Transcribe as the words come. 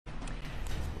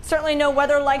Certainly no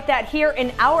weather like that here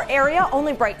in our area.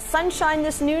 Only bright sunshine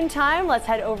this noontime. Let's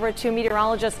head over to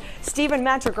meteorologist Steven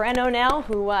Matregrano now,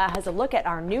 who has a look at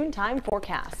our noontime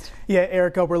forecast. Yeah,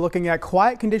 Erica, we're looking at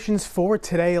quiet conditions for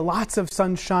today. Lots of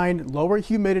sunshine, lower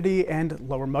humidity, and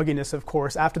lower mugginess, of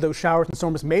course, after those showers and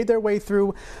storms made their way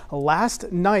through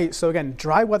last night. So again,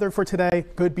 dry weather for today,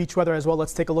 good beach weather as well.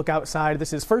 Let's take a look outside.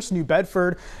 This is first New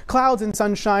Bedford. Clouds and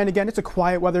sunshine. Again, it's a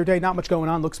quiet weather day. Not much going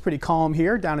on. Looks pretty calm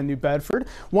here down in New Bedford.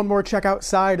 One more check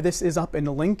outside. This is up in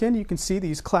Lincoln. You can see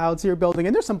these clouds here building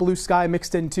in. There's some blue sky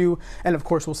mixed in too. And of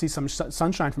course, we'll see some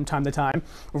sunshine from time to time.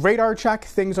 Radar check.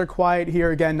 Things are quiet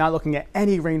here. Again, not looking at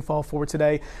any rainfall for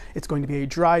today. It's going to be a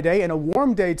dry day and a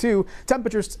warm day too.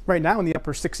 Temperatures right now in the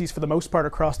upper 60s for the most part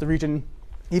across the region.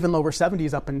 Even lower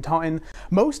 70s up in Taunton.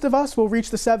 Most of us will reach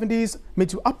the 70s, mid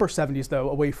to upper 70s though,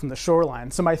 away from the shoreline.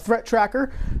 So my threat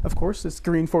tracker, of course, is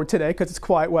green for today because it's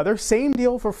quiet weather. Same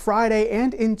deal for Friday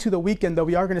and into the weekend, though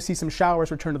we are going to see some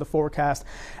showers return to the forecast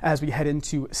as we head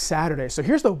into Saturday. So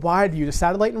here's the wide view, the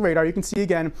satellite and radar. You can see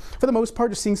again, for the most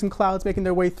part, just seeing some clouds making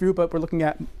their way through, but we're looking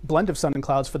at blend of sun and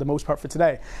clouds for the most part for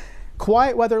today.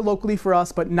 Quiet weather locally for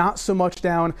us, but not so much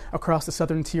down across the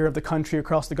southern tier of the country,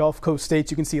 across the Gulf Coast states.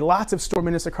 You can see lots of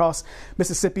storminess across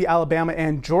Mississippi, Alabama,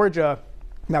 and Georgia.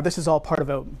 Now, this is all part of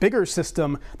a bigger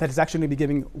system that is actually going to be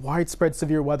giving widespread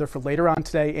severe weather for later on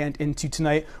today and into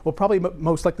tonight. We'll probably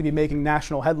most likely be making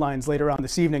national headlines later on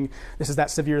this evening. This is that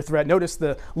severe threat. Notice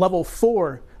the level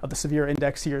 4 of the severe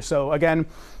index here. So again,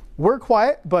 we're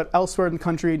quiet, but elsewhere in the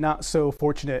country, not so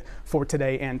fortunate for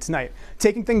today and tonight.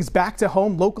 Taking things back to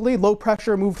home locally, low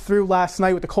pressure moved through last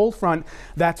night with the cold front.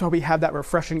 That's why we have that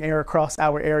refreshing air across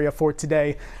our area for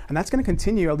today. And that's going to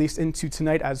continue at least into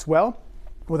tonight as well,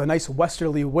 with a nice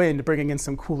westerly wind bringing in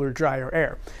some cooler, drier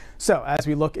air. So as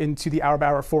we look into the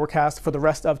hour-by-hour forecast for the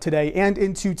rest of today and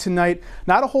into tonight,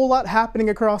 not a whole lot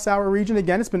happening across our region.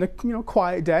 Again, it's been a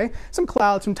quiet day. Some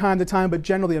clouds from time to time, but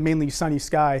generally a mainly sunny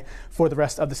sky for the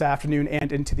rest of this afternoon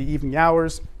and into the evening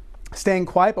hours. Staying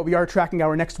quiet, but we are tracking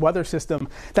our next weather system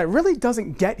that really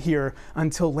doesn't get here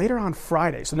until later on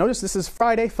Friday. So notice this is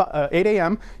Friday, 8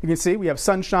 a.m. You can see we have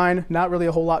sunshine, not really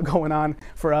a whole lot going on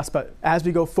for us, but as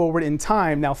we go forward in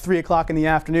time, now 3 o'clock in the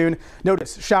afternoon,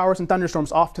 notice showers and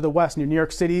thunderstorms off to the west near New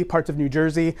York City, parts of New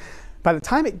Jersey. By the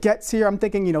time it gets here, I'm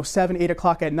thinking, 7, 8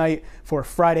 o'clock at night for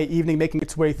Friday evening, making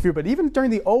its way through. But even during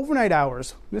the overnight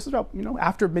hours, this is about,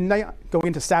 after midnight going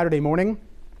into Saturday morning,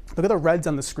 look at the reds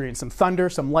on the screen. Some thunder,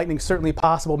 some lightning certainly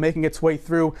possible, making its way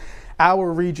through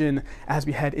our region as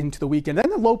we head into the weekend. Then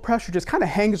the low pressure just kind of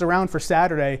hangs around for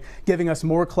Saturday, giving us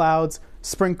more clouds,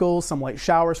 sprinkles, some light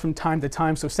showers from time to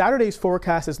time. So Saturday's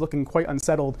forecast is looking quite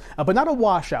unsettled, but not a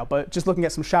washout, but just looking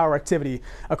at some shower activity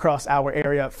across our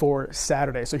area for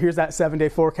Saturday. So here's that 7-day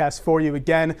forecast for you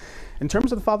again. In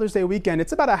terms of the Father's Day weekend,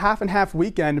 it's about a half and half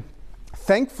weekend.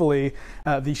 Thankfully,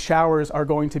 the showers are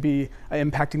going to be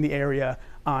impacting the area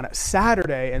on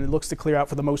Saturday, and it looks to clear out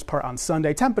for the most part on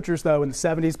Sunday. Temperatures, though, in the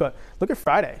 70s, but look at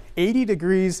Friday. 80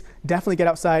 degrees. Definitely get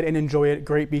outside and enjoy it.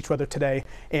 Great beach weather today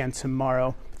and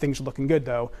tomorrow. Things are looking good,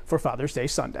 though, for Father's Day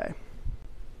Sunday.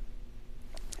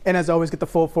 And as always, get the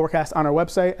full forecast on our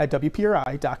website at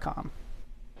WPRI.com.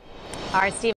 All right, Steve.